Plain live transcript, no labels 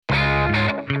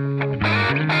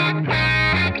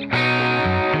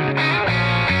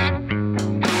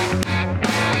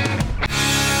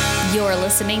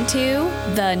listening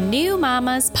to the New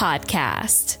Mamas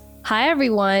Podcast. Hi,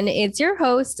 everyone. It's your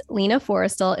host, Lena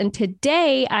Forrestal, and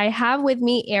today I have with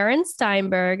me Erin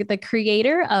Steinberg, the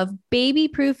creator of Baby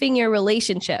Proofing Your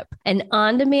Relationship, an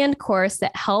on-demand course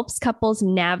that helps couples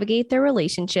navigate their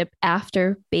relationship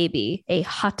after baby, a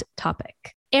hot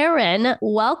topic. Erin,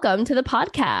 welcome to the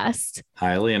podcast.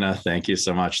 Hi, Lena. Thank you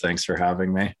so much. Thanks for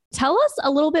having me. Tell us a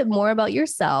little bit more about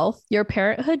yourself, your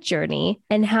parenthood journey,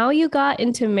 and how you got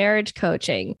into marriage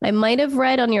coaching. I might have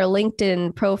read on your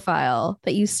LinkedIn profile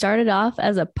that you started off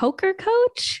as a poker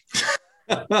coach.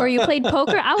 Or you played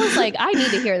poker. I was like, I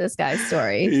need to hear this guy's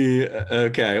story. Yeah,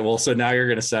 okay. Well, so now you're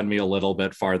going to send me a little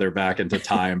bit farther back into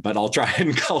time, but I'll try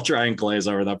and glaze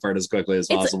over that part as quickly as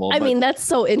possible. I mean, that's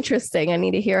so interesting. I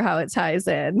need to hear how it ties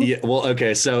in. Yeah. Well,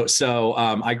 okay. So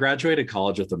I graduated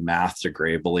college with a math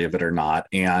degree, believe it or not.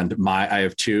 And I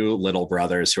have two little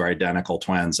brothers who are identical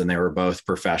twins, and they were both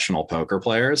professional poker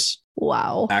players.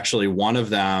 Wow. Actually, one of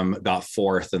them got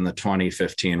fourth in the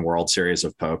 2015 World Series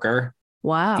of Poker.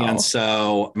 Wow. And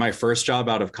so my first job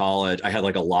out of college, I had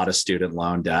like a lot of student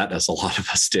loan debt, as a lot of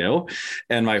us do.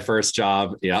 And my first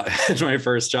job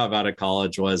out of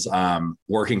college was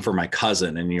working for my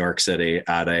cousin in New York City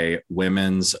at a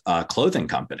women's clothing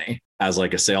company as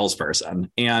like a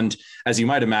salesperson. And as you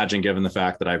might imagine, given the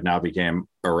fact that I've now became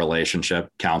a relationship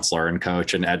counselor and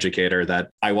coach and educator, that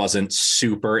I wasn't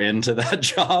super into that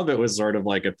job. It was sort of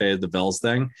like a pay the bills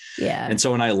thing. Yeah. And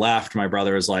so when I left, my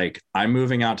brother was like, I'm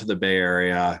moving out to the Bay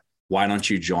Area. Why don't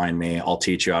you join me? I'll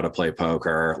teach you how to play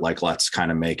poker. Like, let's kind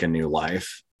of make a new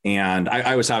life. And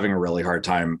I was having a really hard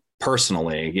time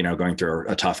personally, going through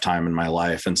a tough time in my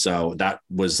life. And so that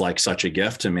was like such a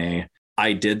gift to me.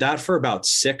 I did that for about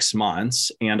 6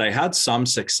 months and I had some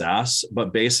success,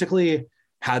 but basically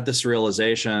had this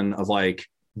realization of like,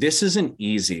 this isn't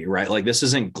easy, right? Like, this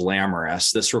isn't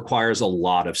glamorous. This requires a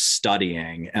lot of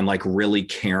studying and like really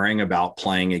caring about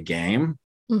playing a game.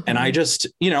 Mm-hmm. And I just,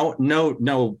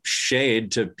 no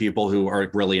shade to people who are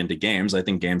really into games. I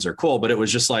think games are cool, but it was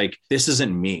just like, this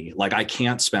isn't me. Like, I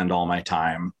can't spend all my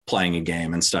time playing a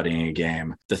game and studying a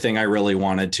game. The thing I really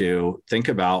wanted to think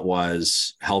about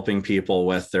was helping people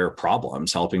with their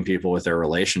problems, helping people with their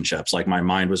relationships. Like, my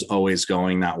mind was always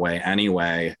going that way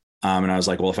anyway. And I was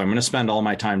like, well, if I'm going to spend all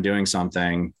my time doing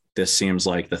something, this seems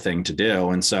like the thing to do.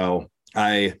 And so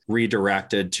I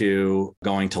redirected to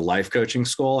going to life coaching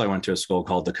school. I went to a school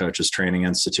called the Coaches Training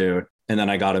Institute. And then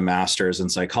I got a master's in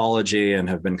psychology and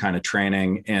have been kind of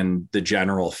training in the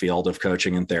general field of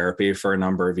coaching and therapy for a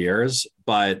number of years.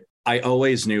 But I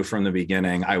always knew from the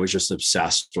beginning, I was just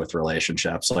obsessed with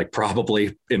relationships, like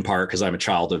probably in part because I'm a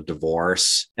child of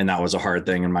divorce. And that was a hard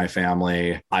thing in my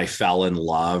family. I fell in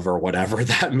love or whatever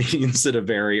that means at a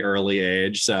very early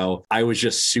age. So I was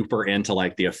just super into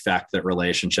like the effect that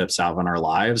relationships have on our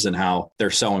lives and how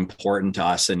they're so important to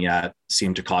us and yet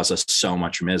seem to cause us so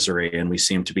much misery. And we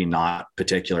seem to be not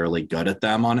particularly good at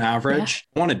them on average.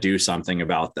 Yeah. I want to do something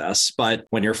about this. But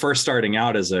when you're first starting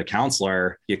out as a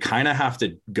counselor, you kind of have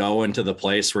to go into the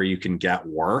place where you can get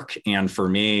work. And for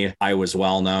me, I was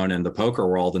well known in the poker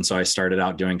world. And so I started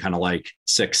out doing kind of like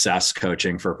success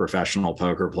coaching for professional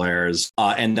poker players,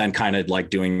 and then kind of like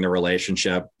doing the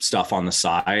relationship stuff on the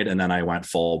side. And then I went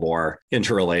full bore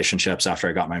into relationships after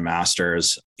I got my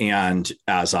master's. And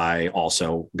as I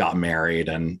also got married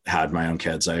and had my own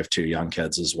kids, I have 2 young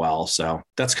kids as well. So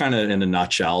that's kind of in a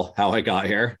nutshell how I got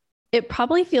here. It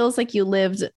probably feels like you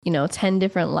lived, 10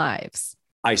 different lives.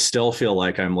 I still feel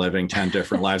like I'm living 10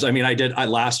 different lives. I mean,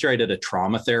 last year I did a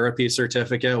trauma therapy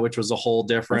certificate, which was a whole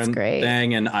different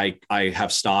thing. And I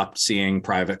have stopped seeing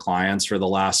private clients for the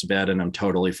last bit and I'm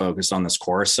totally focused on this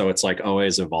course. So it's like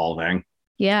always evolving.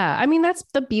 Yeah. I mean, that's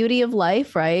the beauty of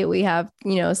life, right? We have,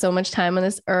 so much time on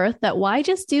this earth that why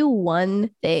just do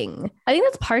one thing? I think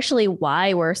that's partially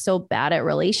why we're so bad at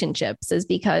relationships is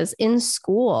because in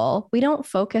school, we don't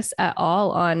focus at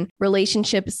all on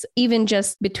relationships, even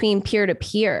just between peer to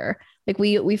peer. Like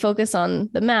we focus on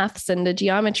the maths and the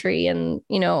geometry and,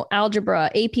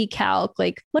 algebra, AP Calc.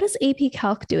 Like, what is AP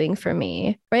Calc doing for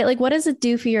me? Right? Like, what does it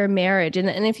do for your marriage? And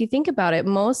if you think about it,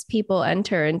 most people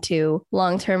enter into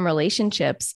long-term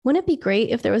relationships. Wouldn't it be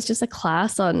great if there was just a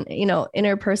class on,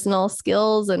 interpersonal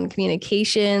skills and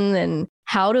communication and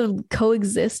how to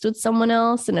coexist with someone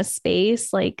else in a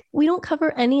space? Like, we don't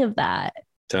cover any of that.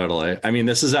 Totally. I mean,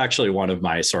 this is actually one of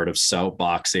my sort of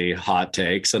soapboxy hot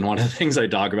takes. And one of the things I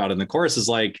talk about in the course is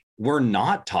like, we're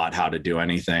not taught how to do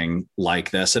anything like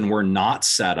this. And we're not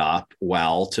set up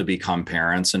well to become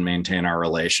parents and maintain our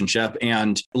relationship.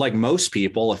 And like most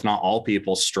people, if not all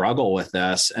people, struggle with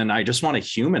this. And I just want to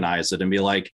humanize it and be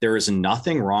like, there is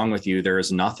nothing wrong with you. There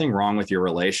is nothing wrong with your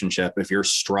relationship if you're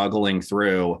struggling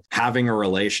through having a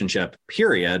relationship,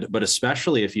 period. But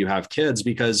especially if you have kids,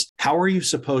 because how are you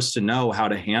supposed to know how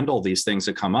to handle these things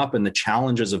that come up and the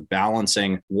challenges of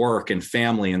balancing work and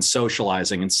family and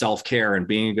socializing and self-care and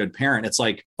being a good parent? It's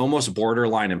like almost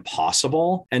borderline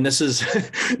impossible. And this is,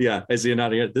 yeah, I see it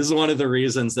out here. This is one of the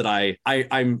reasons that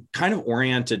I'm kind of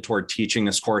oriented toward teaching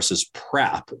this course as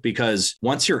prep, because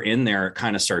once you're in there, it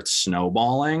kind of starts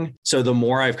snowballing. So the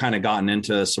more I've kind of gotten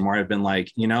into this, the more I've been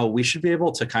like, we should be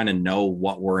able to kind of know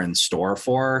what we're in store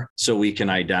for so we can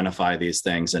identify these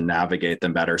things and navigate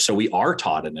them better. So we are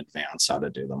taught in advance how to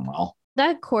do them well.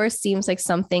 That course seems like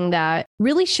something that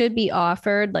really should be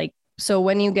offered. Like, so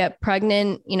when you get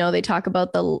pregnant, they talk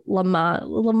about the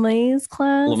Lamaze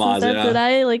class. Lamaze, yeah. Did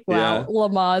I wow, yeah.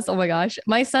 Lamaze. Oh my gosh.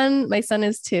 My son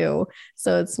is 2.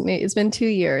 So it's been 2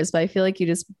 years, but I feel like you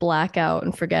just black out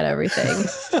and forget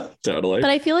everything. Totally. But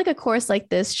I feel like a course like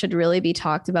this should really be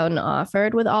talked about and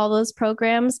offered with all those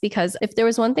programs, because if there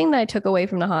was one thing that I took away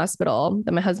from the hospital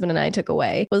that my husband and I took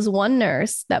away, was one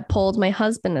nurse that pulled my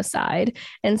husband aside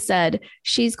and said,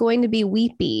 she's going to be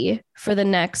weepy for the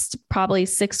next probably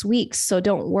 6 weeks. So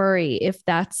don't worry if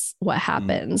that's what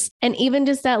happens. And even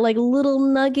just that little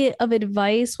nugget of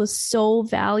advice was so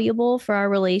valuable for our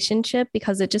relationship,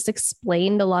 because it just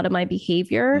explained a lot of my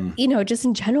behavior, just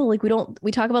in general.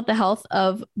 We talk about the health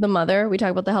of the mother, we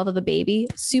talk about the health of the baby,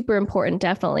 super important,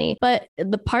 definitely. But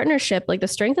the partnership, the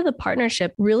strength of the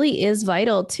partnership really is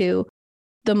vital to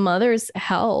the mother's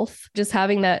health, just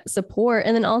having that support.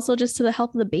 And then also just to the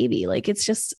health of the baby.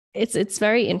 It's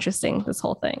very interesting, this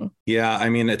whole thing. Yeah. I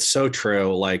mean, it's so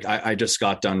true. I just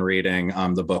got done reading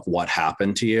the book, What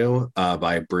Happened to You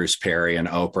by Bruce Perry and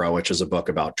Oprah, which is a book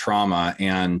about trauma.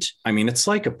 And I mean, it's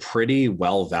like a pretty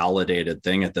well validated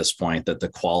thing at this point that the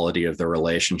quality of the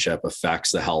relationship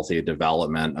affects the healthy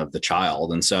development of the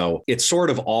child. And so it's sort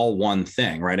of all one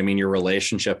thing, right? I mean, your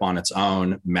relationship on its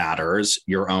own matters,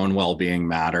 your own well-being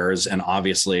matters. And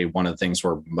obviously one of the things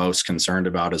we're most concerned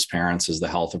about as parents is the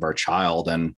health of our child.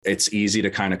 And it's easy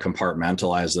to kind of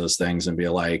compartmentalize those things and be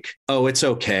like, oh, it's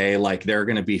okay. They're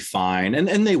going to be fine.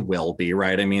 And they will be,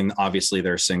 right? I mean, obviously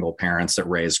they're single parents that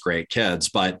raise great kids,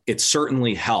 but it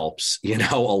certainly helps,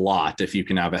 a lot if you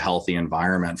can have a healthy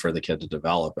environment for the kid to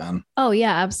develop in. Oh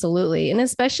yeah, absolutely. And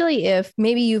especially if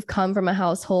maybe you've come from a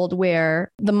household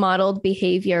where the modeled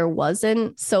behavior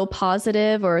wasn't so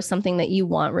positive or something that you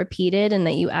want repeated and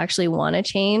that you actually want to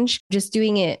change, just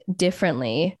doing it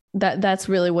differently. That's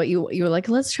really what you were like,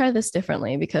 let's try this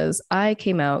differently, because I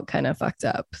came out kind of fucked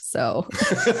up. So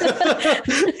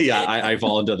yeah, I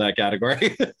fall into that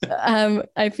category.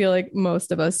 I feel like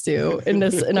most of us do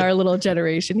in our little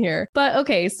generation here. But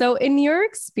okay, so in your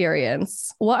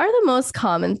experience, what are the most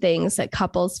common things that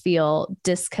couples feel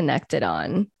disconnected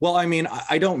on? Well, I mean,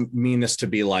 I don't mean this to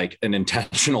be like an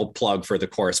intentional plug for the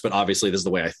course, but obviously this is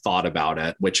the way I thought about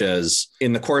it, which is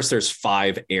in the course, there's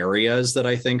 5 areas that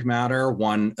I think matter.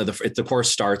 One, the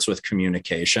course starts with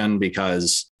communication,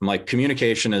 because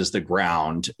communication is the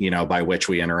ground, by which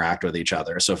we interact with each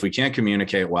other. So if we can't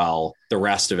communicate well, the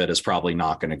rest of it is probably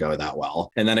not going to go that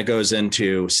well. And then it goes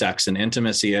into sex and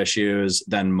intimacy issues,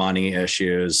 then money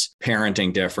issues,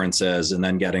 parenting differences, and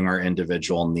then getting our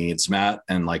individual needs met,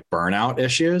 and burnout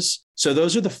issues. So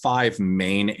those are the 5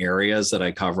 main areas that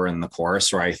I cover in the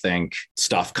course where I think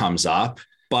stuff comes up.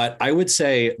 But I would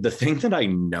say the thing that I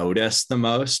notice the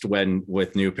most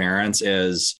with new parents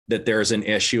is that there's an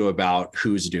issue about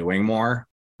who's doing more,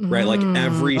 right?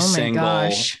 Every single,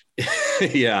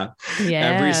 yeah, yes.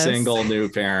 Every single new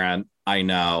parent I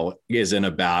know is in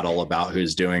a battle about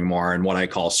who's doing more, and what I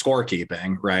call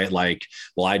scorekeeping, right?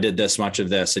 Well, I did this much of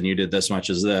this and you did this much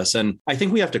as this. And I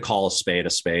think we have to call a spade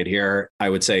here. I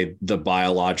would say the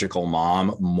biological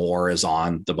mom, more is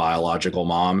on the biological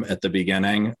mom at the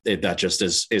beginning. That just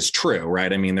is true,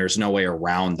 right? I mean, there's no way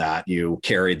around that. You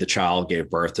carried the child,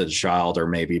 gave birth to the child, or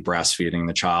maybe breastfeeding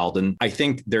the child. And I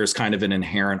think there's kind of an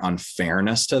inherent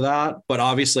unfairness to that. But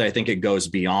obviously, I think it goes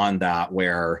beyond that,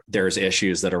 where there's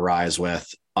issues that arise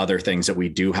with other things that we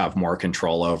do have more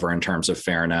control over in terms of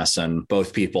fairness. And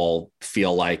both people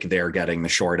feel like they're getting the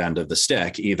short end of the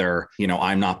stick. Either,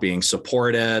 I'm not being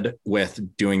supported with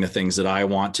doing the things that I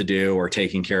want to do or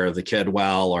taking care of the kid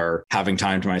well or having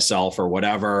time to myself or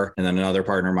whatever. And then another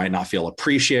partner might not feel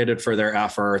appreciated for their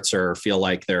efforts or feel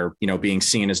like they're, being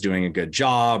seen as doing a good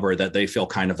job or that they feel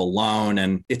kind of alone.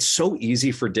 And it's so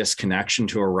easy for disconnection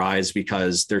to arise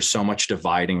because there's so much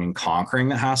dividing and conquering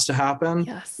that has to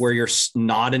happen, where you're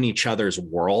not in each other's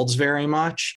worlds very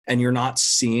much and you're not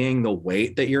seeing the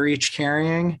weight that you're each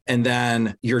carrying. And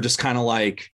then you're just kind of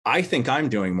like, I think I'm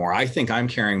doing more. I think I'm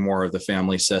carrying more of the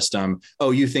family system. Oh,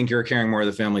 you think you're carrying more of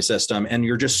the family system. And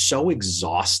you're just so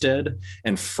exhausted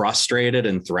and frustrated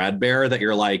and threadbare that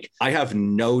you're like, I have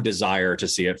no desire to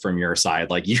see it from your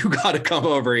side. Like, you got to come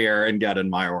over here and get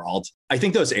in my world. I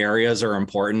think those areas are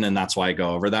important and that's why I go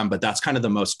over them. But that's kind of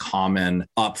the most common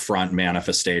upfront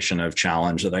manifestation of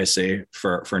challenge that I see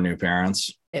for new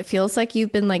parents. It feels like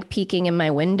you've been like peeking in my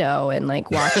window and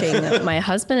like watching my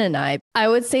husband and I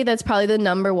would say that's probably the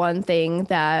number one thing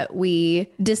that we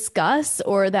discuss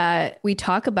or that we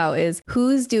talk about is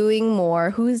who's doing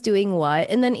more, who's doing what.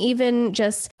 And then even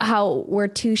just how we're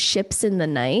two ships in the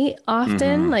night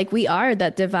often, like we are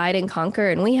that divide and conquer.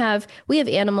 And we have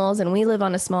animals and we live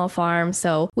on a small farm.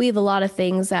 So we have a lot of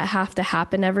things that have to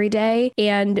happen every day.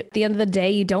 And at the end of the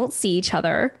day, you don't see each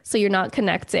other. So you're not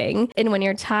connecting. And when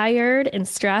you're tired and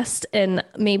stressed and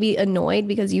maybe annoyed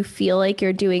because you feel like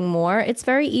you're doing more, it's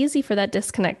very easy for that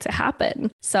disconnect to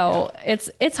happen. So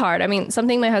it's hard. I mean,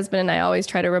 something my husband and I always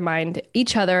try to remind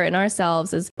each other and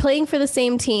ourselves is playing for the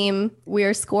same team.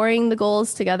 We're scoring the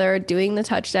goals together, doing the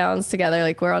touchdowns together,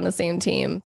 like we're on the same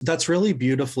team. That's really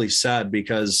beautifully said,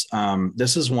 because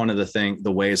this is one of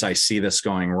the ways I see this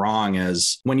going wrong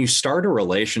is when you start a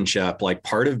relationship, like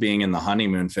part of being in the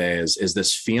honeymoon phase is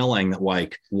this feeling that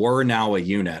like, we're now a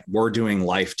unit, we're doing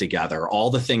life together. All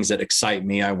the things that excite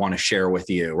me, I want to share with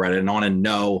you, right? And I want to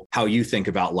know how you think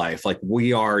about life. Like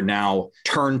we are now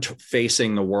turned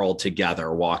facing the world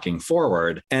together, walking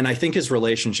forward. And I think as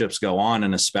relationships go on,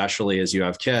 and especially as you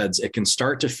have kids, it can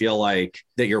start to feel like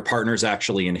that your partner's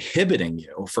actually inhibiting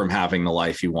you from having the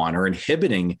life you want or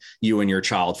inhibiting you and your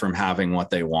child from having what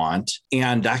they want.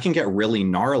 And that can get really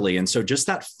gnarly. And so just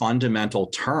that fundamental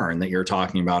turn that you're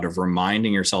talking about of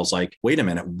reminding yourselves like, wait a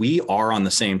minute, we are on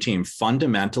the same team.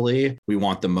 Fundamentally, we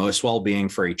want the most well-being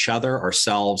for each other,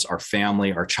 ourselves, our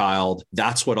family, our child.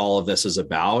 That's what all of this is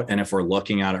about. And if we're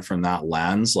looking at it from that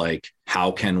lens, like, how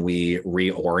can we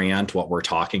reorient what we're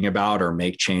talking about or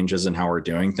make changes in how we're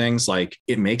doing things? Like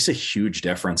it makes a huge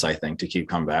difference, I think, to keep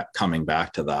coming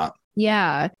back to that.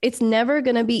 Yeah, it's never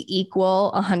going to be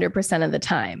equal 100% of the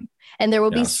time. And there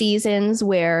will be seasons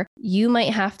where you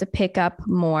might have to pick up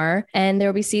more. And there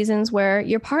will be seasons where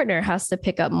your partner has to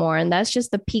pick up more. And that's just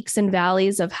the peaks and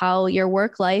valleys of how your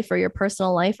work life or your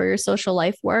personal life or your social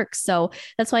life works. So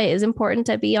that's why it is important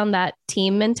to be on that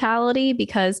team mentality,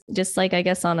 because just like, I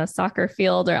guess, on a soccer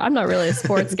field, or I'm not really a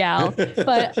sports gal,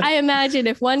 but I imagine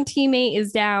if one teammate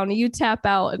is down, you tap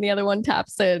out and the other one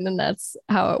taps in, and that's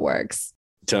how it works.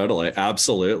 Totally.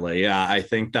 Absolutely. Yeah. I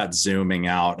think that zooming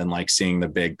out and like seeing the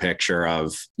big picture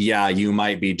of, yeah, you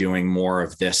might be doing more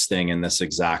of this thing in this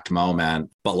exact moment,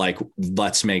 but like,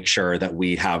 let's make sure that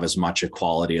we have as much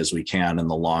equality as we can in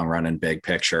the long run and big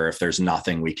picture. If there's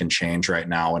nothing we can change right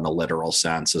now in a literal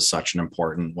sense is such an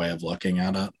important way of looking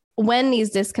at it. When these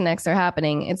disconnects are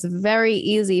happening, it's very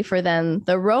easy for then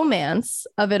the romance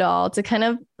of it all to kind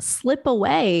of slip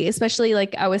away, especially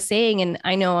like I was saying, and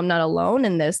I know I'm not alone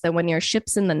in this, that when you're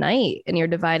ships in the night and you're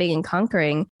dividing and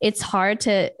conquering, it's hard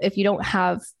to, if you don't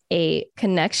have a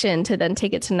connection, to then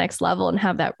take it to the next level and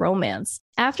have that romance.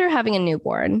 After having a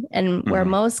newborn, and where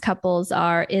most couples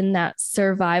are in that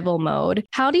survival mode,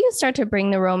 how do you start to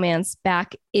bring the romance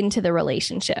back into the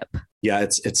relationship? Yeah,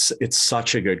 it's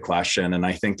such a good question. And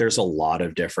I think there's a lot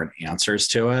of different answers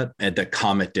to it and that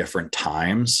come at different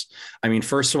times. I mean,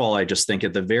 first of all, I just think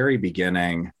at the very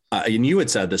beginning, and you had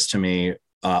said this to me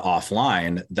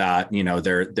offline, that, you know,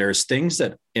 there's things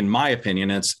that, in my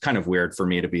opinion, it's kind of weird for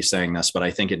me to be saying this, but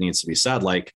I think it needs to be said.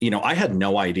 Like, you know, I had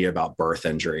no idea about birth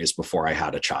injuries before I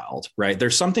had a child, right?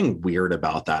 There's something weird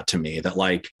about that to me, that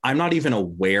like, I'm not even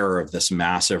aware of this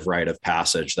massive rite of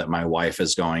passage that my wife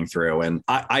is going through. And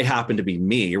I happen to be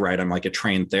me, right? I'm like a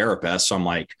trained therapist. So I'm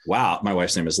like, wow, my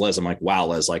wife's name is Liz. I'm like, wow,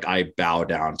 Liz, like I bow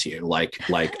down to you, like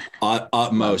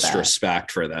utmost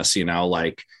respect for this, you know,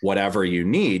 like whatever you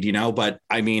need, you know, but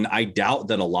I mean, I doubt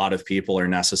that a lot of people are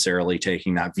necessarily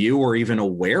taking that view or even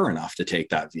aware enough to take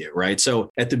that view, right?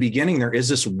 So at the beginning, there is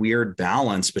this weird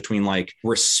balance between like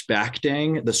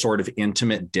respecting the sort of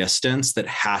intimate distance that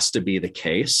has to be the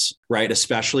case, right?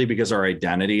 Especially because our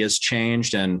identity has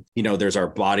changed and, you know, there's our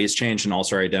bodies changed and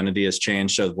also our identity has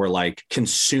changed. So we're like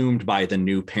consumed by the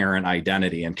new parent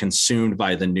identity and consumed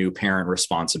by the new parent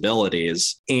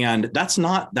responsibilities. And that's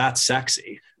not that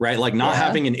sexy, right? Like not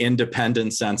having an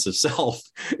independent sense of self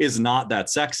is not that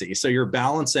sexy. So you're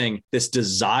balancing this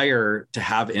desire to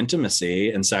have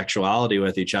intimacy and sexuality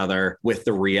with each other with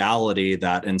the reality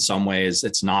that in some ways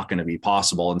it's not going to be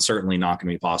possible and certainly not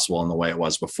going to be possible in the way it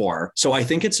was before. So I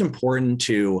think it's important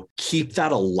to keep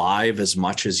that alive as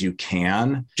much as you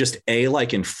can. Just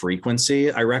like in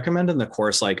frequency, I recommend in the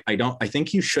course, like I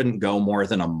think you shouldn't go more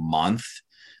than a month.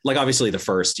 Like obviously the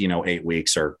first, 8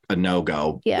 weeks are a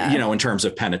no-go, in terms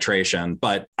of penetration,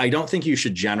 but I don't think you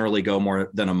should generally go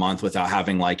more than a month without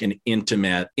having like an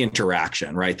intimate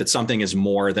interaction, right? That something is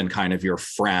more than kind of your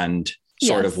friend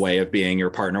sort of way of being,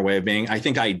 your partner way of being. I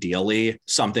think ideally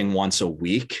something once a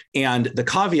week. And the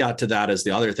caveat to that is the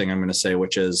other thing I'm going to say,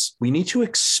 which is we need to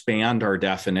expand our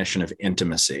definition of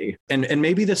intimacy. And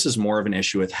maybe this is more of an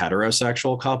issue with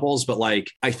heterosexual couples, but like,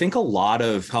 I think a lot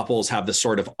of couples have this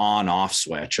sort of on-off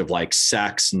switch of like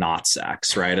sex, not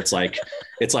sex, right? It's like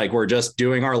we're just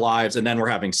doing our lives and then we're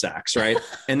having sex, right?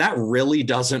 And that really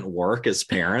doesn't work as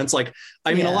parents. Like,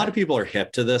 I mean, a lot of people are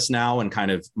hip to this now and kind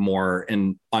of more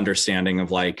in understanding of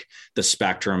like the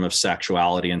spectrum of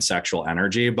sexuality and sexual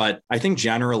energy. But I think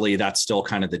generally that's still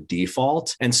kind of the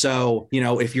default. And so,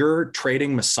 if you're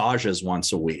trading massages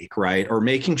once a week, right? Or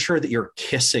making sure that you're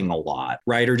kissing a lot,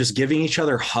 right? Or just giving each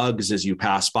other hugs as you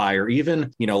pass by, or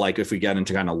even, like if we get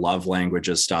into kind of love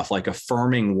languages stuff, like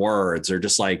affirming words or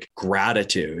just like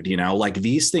gratitude, like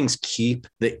these things keep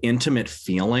the intimate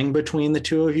feeling between the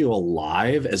two of you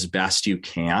alive as best you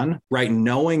can, right?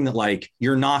 Knowing that like,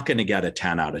 you're not going to get a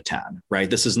 10 out of 10, right?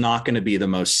 This is not going to be the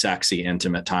most sexy,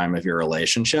 intimate time of your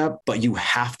relationship, but you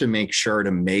have to make sure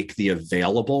to make the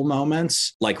available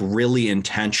moments like really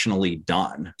intentionally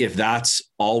done. If that's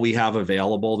all we have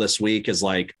available this week is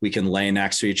like, we can lay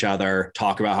next to each other,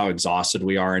 talk about how exhausted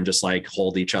we are and just like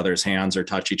hold each other's hands or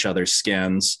touch each other's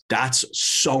skins. That's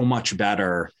so much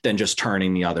better than just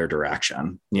turning the other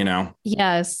direction,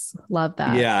 Yes. Love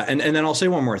that. Yeah. And then I'll say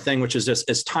one more thing, which is just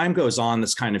as time goes on,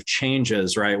 this kind of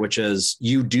changes, right? Which is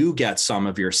you do get some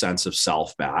of your sense of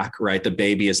self back, right? The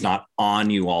baby is not on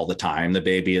you all the time. The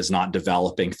baby is not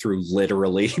developing through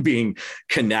literally being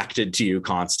connected to you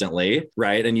constantly,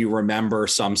 right? And you remember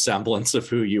some semblance of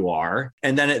who you are.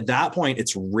 And then at that point,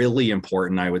 it's really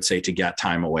important, I would say, to get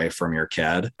time away from your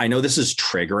kid. I know this is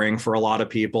triggering for a lot of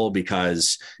people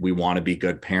because we want to be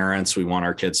good parents. We want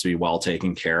our kids to be well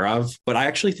taken care of. But I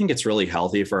actually think it's really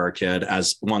healthy for our kid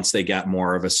as once they get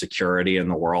more of a security in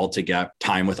the world to get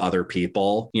time with other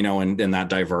people, and that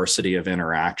diversity of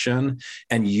interaction.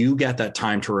 And you get that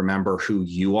time to remember who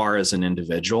you are as an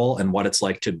individual and what it's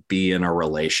like to be in a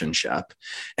relationship.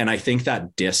 And I think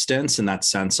that distance and that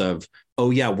sense of, oh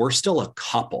yeah, we're still a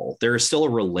couple. There is still a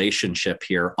relationship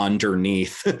here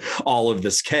underneath all of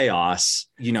this chaos,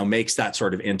 makes that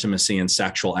sort of intimacy and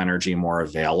sexual energy more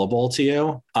available to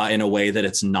you in a way that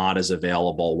it's not as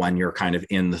available when you're kind of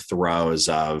in the throes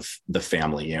of the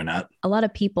family unit. A lot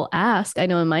of people ask, I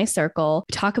know in my circle,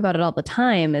 we talk about it all the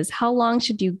time, is how long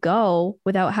should you go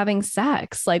without having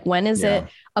sex? Like, when is it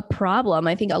a problem?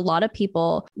 I think a lot of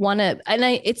people want to, and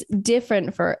it's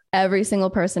different for every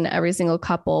single person, every single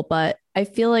couple, but I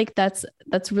feel like that's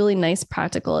really nice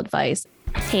practical advice.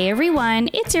 Hey everyone,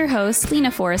 it's your host,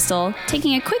 Lena Forrestal,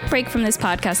 taking a quick break from this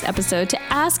podcast episode to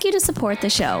ask you to support the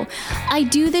show. I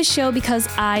do this show because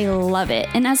I love it,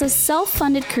 and as a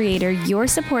self-funded creator, your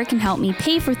support can help me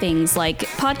pay for things like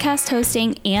podcast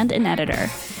hosting and an editor.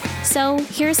 So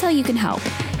here's how you can help.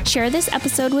 Share this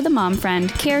episode with a mom friend,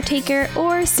 caretaker,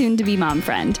 or soon-to-be mom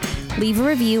friend. Leave a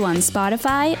review on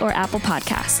Spotify or Apple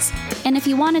Podcasts. And if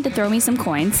you wanted to throw me some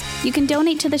coins, you can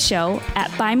donate to the show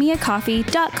at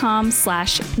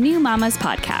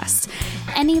buymeacoffee.com/newmamaspodcast.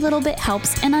 Any little bit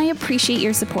helps, and I appreciate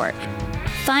your support.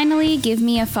 Finally, give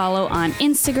me a follow on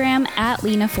Instagram at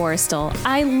Lena Forrestal.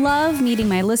 I love meeting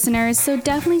my listeners, so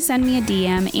definitely send me a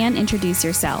DM and introduce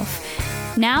yourself.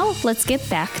 Now, let's get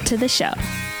back to the show.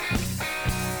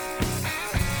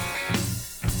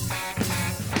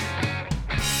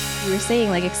 You were saying,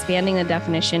 like, expanding the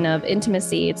definition of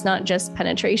intimacy. It's not just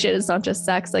penetration. It's not just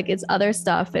sex. Like, it's other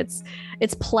stuff. It's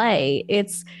play.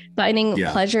 It's finding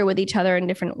pleasure with each other in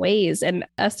different ways. And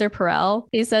Esther Perel,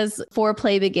 he says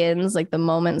foreplay begins like the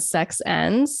moment sex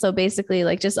ends. So basically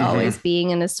like just always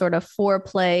being in this sort of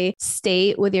foreplay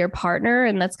state with your partner.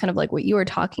 And that's kind of like what you were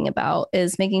talking about,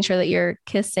 is making sure that you're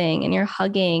kissing and you're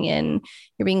hugging and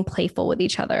you're being playful with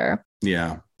each other.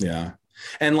 Yeah. Yeah.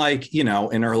 And like, you know,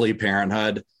 in early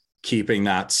parenthood, keeping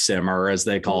that simmer, as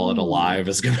they call it, alive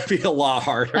is going to be a lot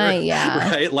harder.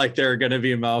 Right? Like there are going to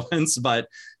be moments, but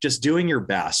just doing your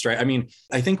best, right? I mean,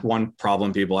 I think one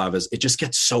problem people have is it just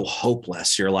gets so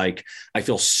hopeless. You're like, I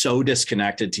feel so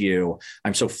disconnected to you.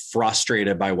 I'm so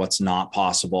frustrated by what's not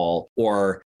possible.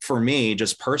 Or for me,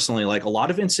 just personally, like a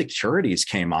lot of insecurities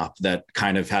came up that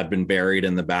kind of had been buried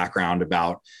in the background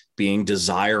about being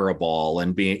desirable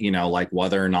and being, you know, like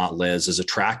whether or not Liz is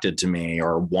attracted to me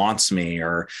or wants me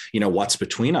or, you know, what's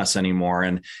between us anymore.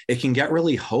 And it can get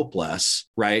really hopeless,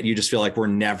 right? You just feel like we're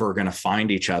never going to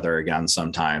find each other again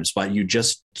sometimes, but you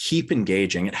just keep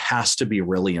engaging. It has to be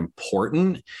really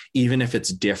important, even if it's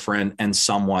different and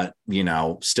somewhat, you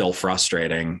know, still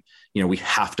frustrating. You know, we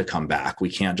have to come back. We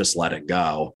can't just let it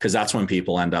go, because that's when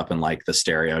people end up in like the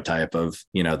stereotype of,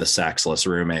 you know, the sexless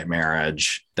roommate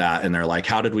marriage that, and they're like,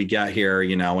 how did we get here?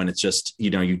 You know, and it's just, you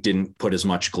know, you didn't put as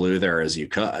much glue there as you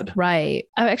could. Right.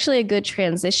 Actually, a good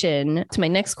transition to my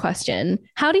next question.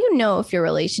 How do you know if your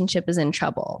relationship is in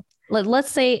trouble? Let's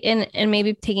say, and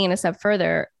maybe taking it a step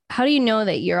further, how do you know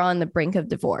that you're on the brink of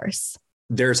divorce?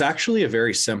 There's actually a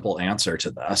very simple answer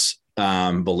to this.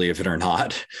 Believe it or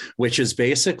not, which is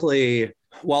basically,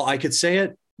 well, I could say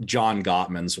it John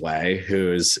Gottman's way,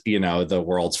 who's, you know, the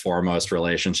world's foremost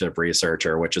relationship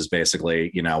researcher, which is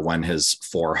basically, you know, when his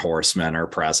four horsemen are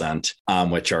present,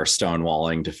 which are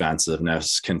stonewalling,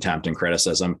 defensiveness, contempt, and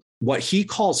criticism. What he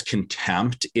calls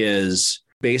contempt is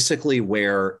basically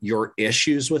where your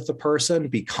issues with the person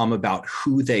become about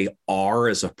who they are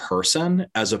as a person,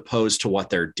 as opposed to what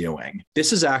they're doing.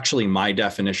 This is actually my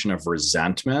definition of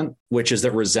resentment, which is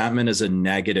that resentment is a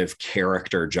negative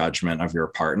character judgment of your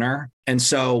partner. And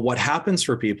so what happens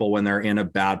for people when they're in a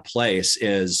bad place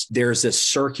is there's this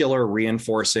circular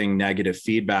reinforcing negative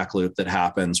feedback loop that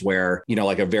happens where, you know,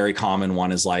 like a very common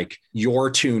one is like, you're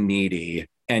too needy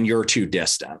and you're too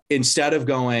distant. Instead of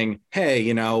going, hey,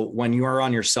 you know, when you are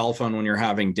on your cell phone, when you're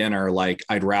having dinner, like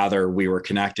I'd rather we were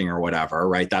connecting or whatever,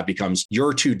 right? That becomes,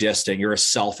 you're too distant. You're a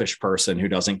selfish person who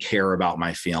doesn't care about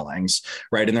my feelings,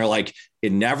 right? And they're like,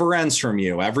 it never ends from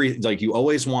you. Like you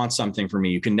always want something from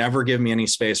me. You can never give me any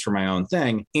space for my own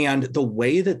thing. And the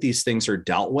way that these things are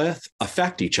dealt with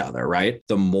affect each other, right?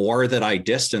 The more that I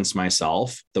distance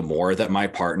myself, the more that my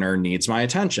partner needs my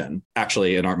attention.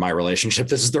 Actually, in my relationship,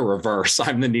 this is the reverse.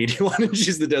 I'm the needy one and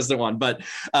she's the distant one. But,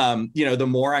 you know, the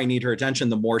more I need her attention,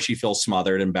 the more she feels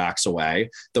smothered and backs away,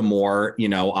 the more, you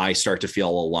know, I start to feel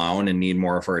alone and need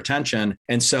more of her attention.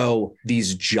 And so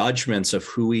these judgments of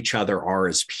who each other are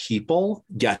as people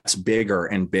gets bigger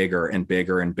and bigger and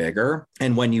bigger and bigger.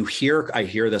 And when you I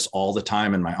hear this all the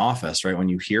time in my office, right? When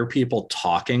you hear people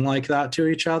talking like that to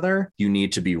each other, you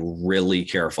need to be really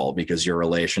careful because your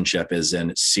relationship is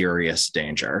in serious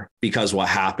danger. Because what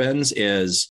happens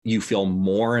is you feel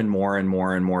more and more and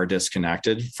more and more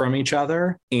disconnected from each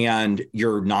other, and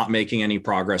you're not making any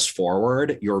progress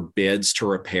forward. Your bids to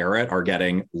repair it are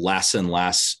getting less and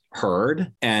less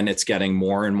heard, and it's getting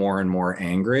more and more and more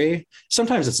angry.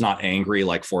 Sometimes it's not angry,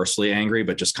 like forcefully angry,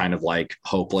 but just kind of like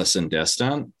hopeless and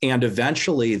distant. And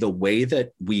eventually the way that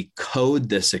we code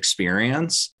this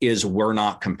experience is we're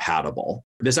not compatible.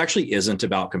 This actually isn't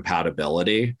about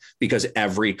compatibility because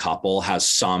every couple has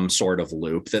some sort of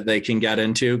loop that they can get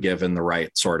into given the right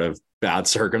sort of bad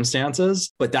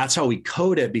circumstances. But that's how we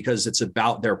code it because it's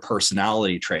about their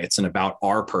personality traits and about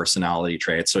our personality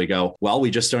traits. So we go, well, we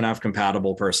just don't have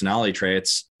compatible personality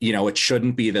traits. You know, it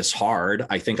shouldn't be this hard.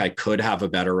 I think I could have a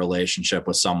better relationship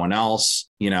with someone else.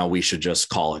 You know, we should just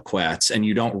call it quits. And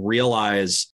you don't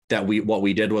realize that what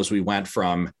we did was we went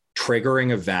from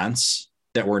triggering events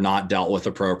that were not dealt with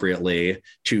appropriately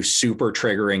to super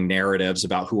triggering narratives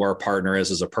about who our partner is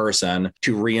as a person,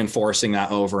 to reinforcing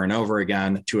that over and over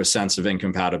again, to a sense of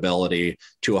incompatibility,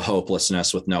 to a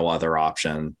hopelessness with no other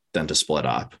option than to split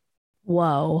up.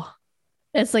 Whoa.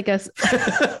 It's like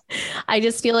I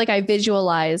just feel like I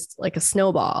visualized like a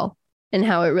snowball and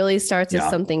how it really starts as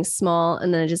something small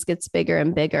and then it just gets bigger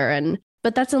and bigger.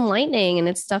 But that's enlightening. And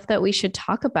it's stuff that we should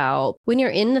talk about when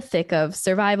you're in the thick of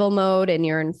survival mode and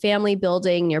you're in family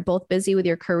building, you're both busy with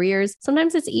your careers.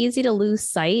 Sometimes it's easy to lose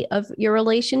sight of your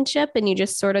relationship and you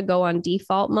just sort of go on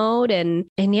default mode. And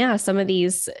yeah, some of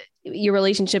these, your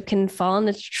relationship can fall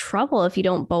into trouble if you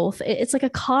don't both. It's like a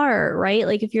car, right?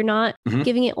 Like if you're not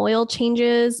giving it oil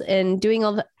changes and doing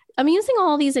all the, I'm using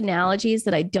all these analogies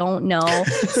that I don't know,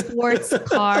 sports,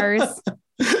 cars.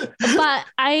 But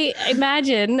I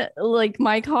imagine like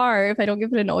my car, if I don't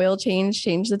give it an oil change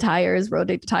the tires,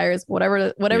 rotate the tires,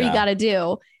 whatever you got to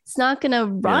do, it's not going to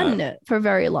run for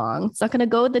very long. It's not going to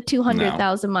go the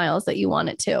 200,000 miles that you want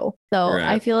it to. So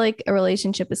I feel like a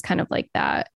relationship is kind of like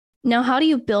that. Now, how do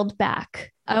you build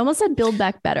back? I almost said build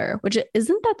back better, which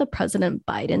isn't that the President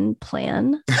Biden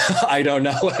plan? I don't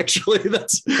know. Actually,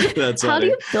 that's how do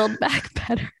you build back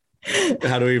better?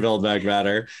 How do we build back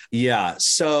better? Yeah.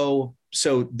 So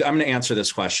I'm going to answer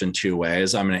this question two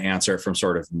ways. I'm going to answer it from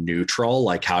sort of neutral,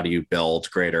 like how do you build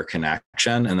greater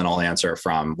connection? And then I'll answer it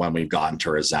from when we've gotten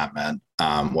to resentment.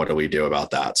 What do we do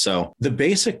about that? So the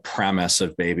basic premise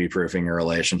of baby-proofing your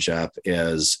relationship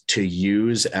is to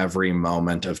use every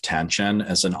moment of tension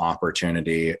as an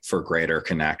opportunity for greater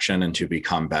connection and to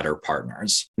become better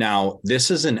partners. Now,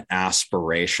 this is an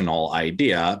aspirational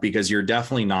idea because you're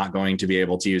definitely not going to be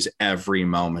able to use every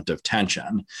moment of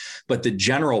tension. But the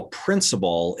general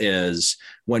principle is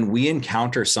when we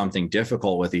encounter something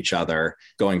difficult with each other,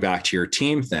 going back to your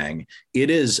team thing, it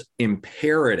is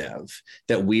imperative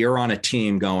that we are on a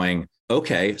team going,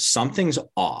 okay, something's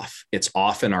off. It's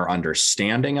off in our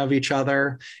understanding of each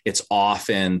other. It's off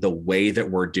in the way that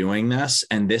we're doing this.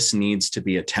 And this needs to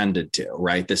be attended to,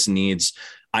 right?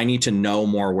 I need to know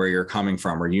more where you're coming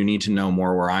from, or you need to know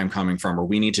more where I'm coming from, or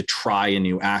we need to try a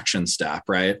new action step,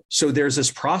 right? So there's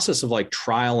this process of like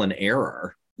trial and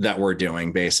error that we're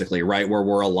doing basically, right? Where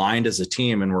we're aligned as a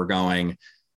team and we're going,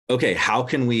 okay, how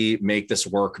can we make this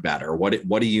work better? What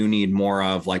do you need more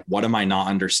of? Like, what am I not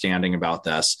understanding about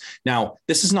this? Now,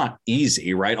 this is not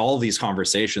easy, right? All of these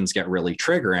conversations get really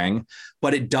triggering,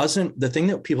 but the thing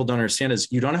that people don't understand is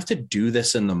you don't have to do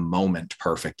this in the moment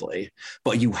perfectly,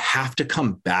 but you have to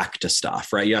come back to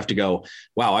stuff, right? You have to go,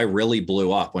 wow, I really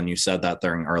blew up when you said that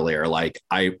thing earlier. Like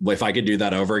if I could do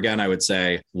that over again, I would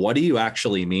say, what do you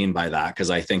actually mean by that?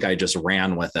 Because I think I just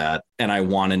ran with it and I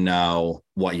want to know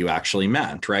what you actually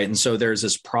meant, right? And so there's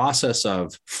this process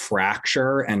of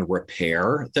fracture and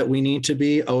repair that we need to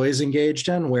be always engaged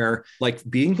in, where like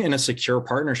being in a secure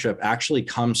partnership actually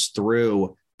comes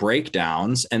through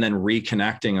breakdowns and then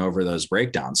reconnecting over those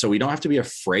breakdowns. So we don't have to be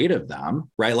afraid of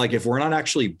them, right? Like if we're not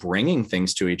actually bringing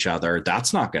things to each other,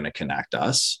 that's not going to connect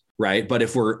us, right? But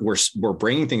if we're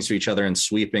bringing things to each other and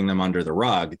sweeping them under the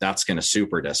rug, that's going to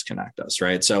super disconnect us,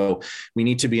 right? So we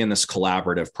need to be in this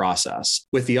collaborative process.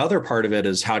 With the other part of it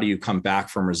is how do you come back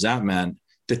from resentment?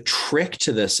 The trick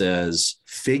to this is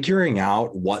figuring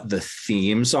out what the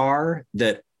themes are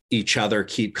that each other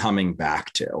keep coming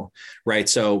back to, right?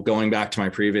 So going back to my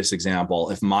previous example,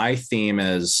 if my theme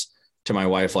is to my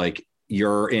wife, like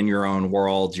you're in your own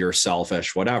world, you're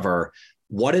selfish, whatever,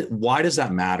 why does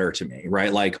that matter to me,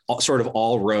 right? Like sort of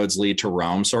all roads lead to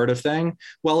Rome sort of thing.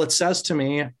 Well, it says to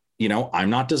me, I'm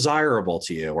not desirable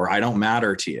to you, or I don't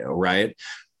matter to you, right?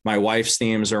 My wife's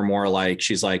themes are more like,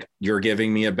 she's like, you're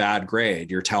giving me a bad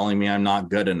grade. You're telling me I'm not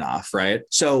good enough, right?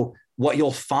 So what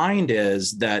you'll find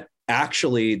is that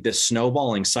actually this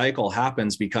snowballing cycle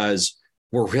happens because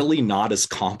we're really not as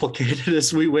complicated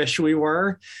as we wish we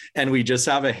were. And we just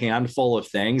have a handful of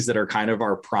things that are kind of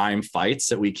our prime fights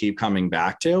that we keep coming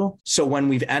back to. So when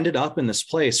we've ended up in this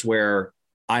place where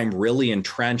I'm really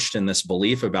entrenched in this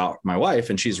belief about my wife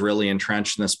and she's really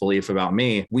entrenched in this belief about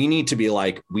me, we need to be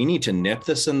like, we need to nip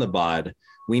this in the bud.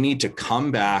 We need to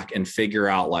come back and figure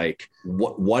out like,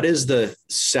 what is the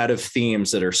set of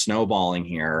themes that are snowballing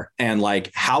here? And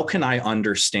like, how can I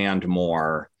understand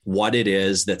more what it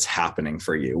is that's happening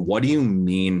for you? What do you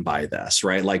mean by this,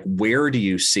 right? Like, where do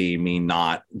you see me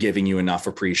not giving you enough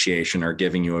appreciation or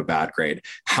giving you a bad grade?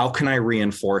 How can I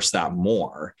reinforce that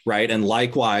more, right? And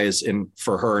likewise,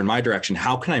 for her in my direction,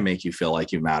 how can I make you feel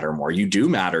like you matter more? You do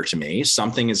matter to me.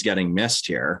 Something is getting missed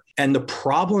here. And the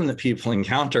problem that people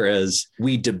encounter is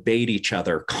we debate each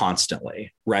other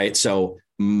constantly, right? So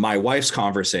my wife's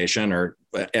conversation or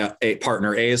a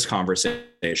partner A's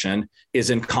conversation is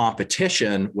in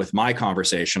competition with my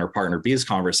conversation or partner B's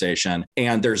conversation.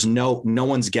 And there's no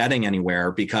one's getting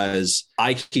anywhere because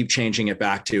I keep changing it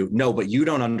back to, no, but you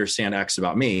don't understand X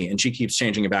about me. And she keeps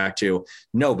changing it back to,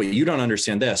 no, but you don't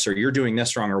understand this, or you're doing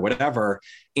this wrong or whatever.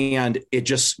 And it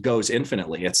just goes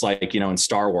infinitely. It's like, in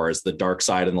Star Wars, the dark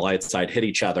side and the light side hit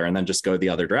each other and then just go the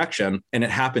other direction. And it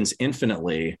happens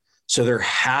infinitely. So there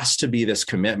has to be this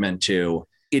commitment to,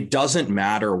 it doesn't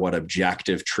matter what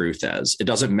objective truth is. It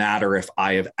doesn't matter if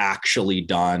I have actually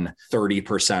done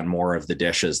 30% more of the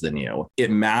dishes than you.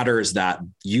 It matters that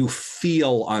you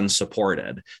feel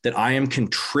unsupported, that I am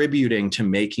contributing to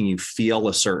making you feel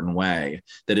a certain way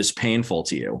that is painful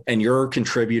to you. And you're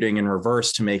contributing in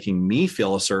reverse to making me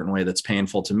feel a certain way that's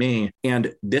painful to me.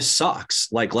 And this sucks.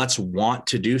 Like, let's want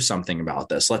to do something about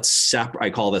this. I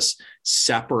call this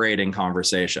separating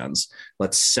conversations.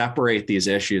 Let's separate these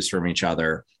issues from each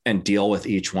other and deal with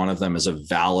each one of them as a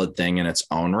valid thing in its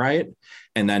own right,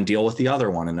 and then deal with the other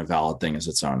one in a valid thing as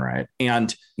its own right.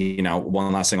 And,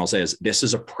 one last thing I'll say is this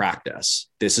is a practice.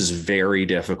 This is very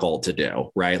difficult to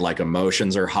do, right? Like,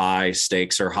 emotions are high,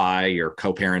 stakes are high, you're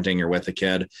co-parenting, you're with a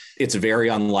kid. It's very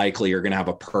unlikely you're going to have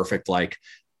a perfect, like,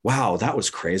 wow, that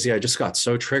was crazy. I just got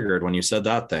so triggered when you said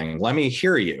that thing. Let me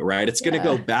hear you, right? It's going to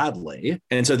go badly.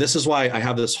 And so this is why I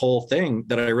have this whole thing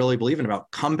that I really believe in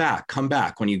about come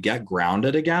back. When you get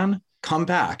grounded again, come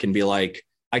back and be like,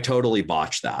 I totally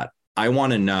botched that. I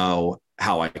want to know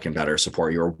how I can better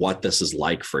support you or what this is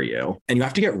like for you. And you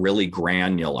have to get really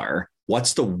granular.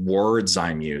 What's the words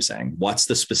I'm using? What's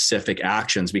the specific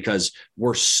actions? Because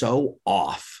we're so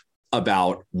off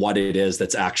about what it is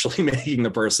that's actually making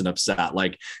the person upset.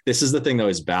 Like, this is the thing that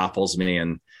always baffles me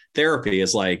in therapy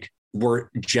is like, we're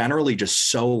generally just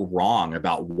so wrong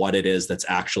about what it is that's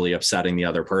actually upsetting the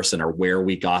other person or where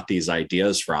we got these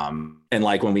ideas from. And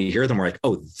like, when we hear them, we're like,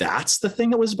 oh, that's the thing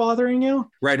that was bothering you.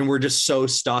 Right. And we're just so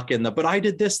stuck in but I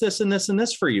did this, this, and this, and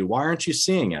this for you. Why aren't you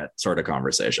seeing it? Sort of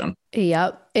conversation.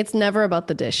 Yep. It's never about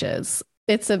the dishes.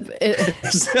 It's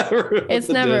never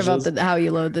about how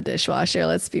you load the dishwasher.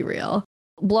 Let's be real.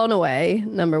 Blown away.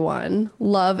 Number one,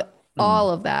 love all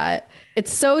of that.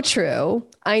 It's so true.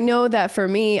 I know that for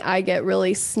me, I get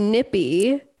really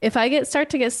snippy. If I start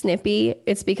to get snippy,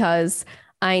 it's because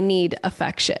I need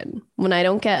affection. When I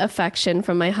don't get affection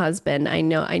from my husband, I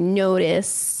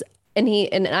notice,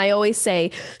 and I always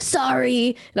say,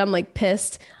 sorry. And I'm like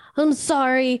pissed. I'm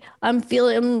sorry.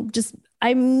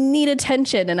 I need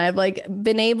attention. And I've like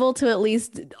been able to at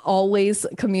least always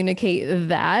communicate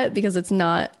that because it's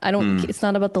not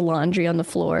about the laundry on the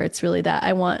floor. It's really that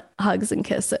I want hugs and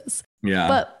kisses. Yeah.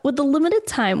 But with the limited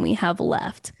time we have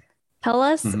left, tell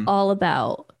us all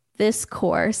about this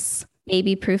course,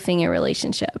 Baby Proofing Your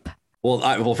Relationship.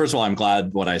 Well, first of all, I'm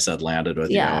glad what I said landed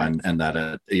with you and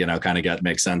that it, kind of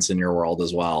makes sense in your world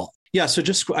as well. Yeah. So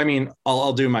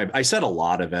I'll do I said a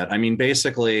lot of it. I mean,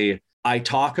 basically, I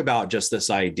talk about just this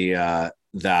idea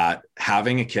that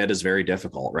having a kid is very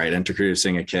difficult, right?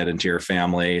 Introducing a kid into your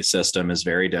family system is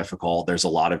very difficult. There's a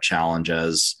lot of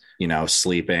challenges,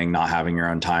 sleeping, not having your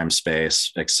own time,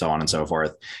 space, so on and so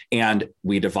forth. And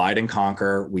we divide and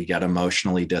conquer. We get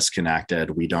emotionally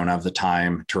disconnected. We don't have the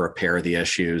time to repair the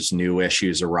issues. New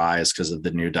issues arise because of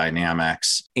the new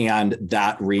dynamics. And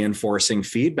that reinforcing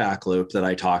feedback loop that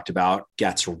I talked about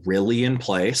gets really in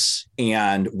place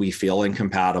and we feel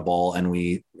incompatible and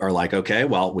we are like, okay,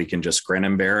 well, we can just grin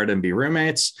and bear it and be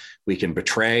roommates. We can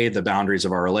betray the boundaries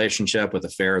of our relationship with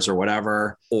affairs or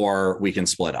whatever, or we can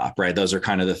split up, right? Those are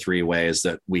kind of the three ways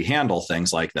that we handle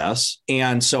things like this.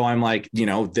 And so I'm like,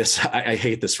 I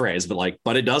hate this phrase,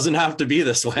 but it doesn't have to be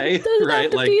this way,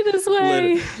 right? Be this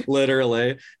way.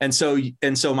 Literally. And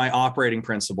so my operating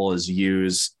principle is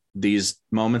use these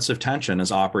moments of tension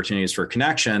as opportunities for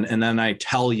connection. And then I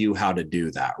tell you how to do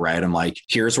that, right? I'm like,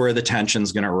 here's where the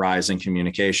tension's going to arise in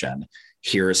communication.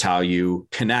 Here's how you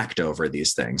connect over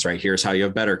these things, right? Here's how you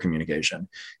have better communication.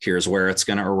 Here's where it's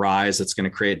going to arise. It's going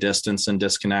to create distance and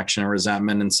disconnection and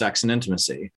resentment and sex and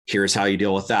intimacy. Here's how you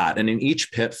deal with that. And in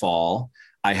each pitfall,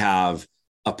 I have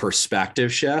a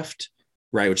perspective shift,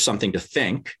 right? Which is something to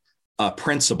think, a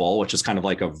principle, which is kind of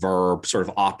like a verb sort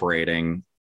of operating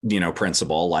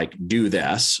principle, like do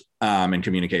this. In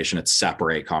communication, it's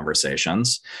separate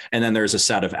conversations. And then there's a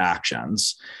set of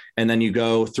actions. And then you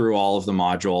go through all of the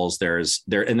modules.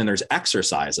 And then there's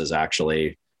exercises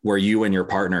actually where you and your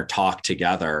partner talk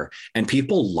together, and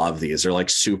people love these. They're like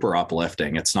super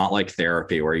uplifting. It's not like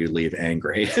therapy where you leave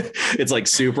angry. It's like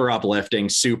super uplifting,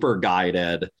 super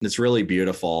guided. It's really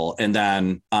beautiful. And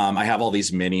then I have all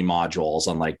these mini modules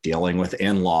on like dealing with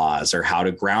in-laws or how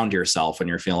to ground yourself when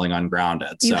you're feeling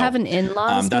ungrounded. You have an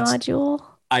in-laws module?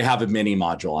 I have a mini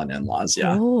module on in-laws.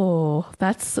 Yeah. Oh,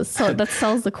 that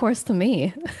sells the course to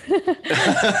me.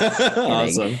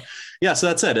 Awesome. Yeah. So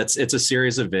that's it. It's a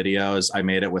series of videos. I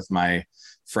made it with my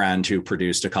friend who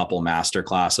produced a couple master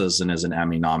classes and is an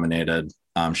Emmy nominated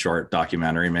short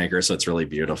documentary maker. So it's really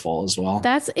beautiful as well.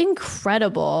 That's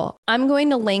incredible. I'm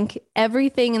going to link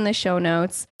everything in the show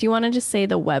notes. Do you want to just say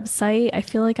the website? I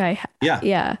feel like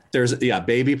Yeah. There's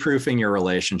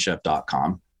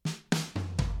babyproofingyourrelationship.com.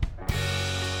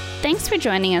 Thanks for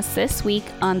joining us this week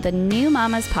on the New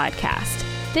Mamas podcast.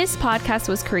 This podcast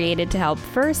was created to help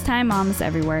first-time mamas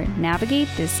everywhere navigate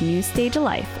this new stage of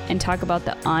life and talk about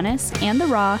the honest and the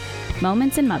raw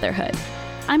moments in motherhood.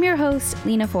 I'm your host,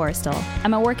 Lena Forrestal.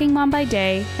 I'm a working mom by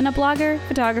day and a blogger,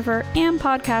 photographer, and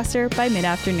podcaster by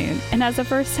mid-afternoon. And as a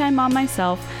first-time mom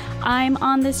myself, I'm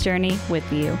on this journey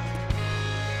with you.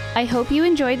 I hope you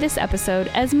enjoyed this episode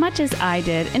as much as I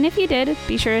did, and if you did,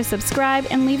 be sure to subscribe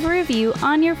and leave a review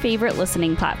on your favorite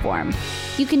listening platform.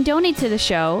 You can donate to the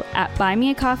show at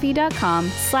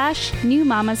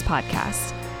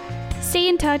buymeacoffee.com/newmamaspodcast. Stay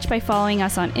in touch by following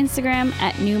us on Instagram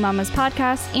at New Mamas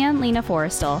Podcast and Lena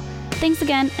Forrestal. Thanks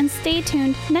again, and stay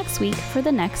tuned next week for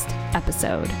the next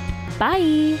episode.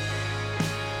 Bye!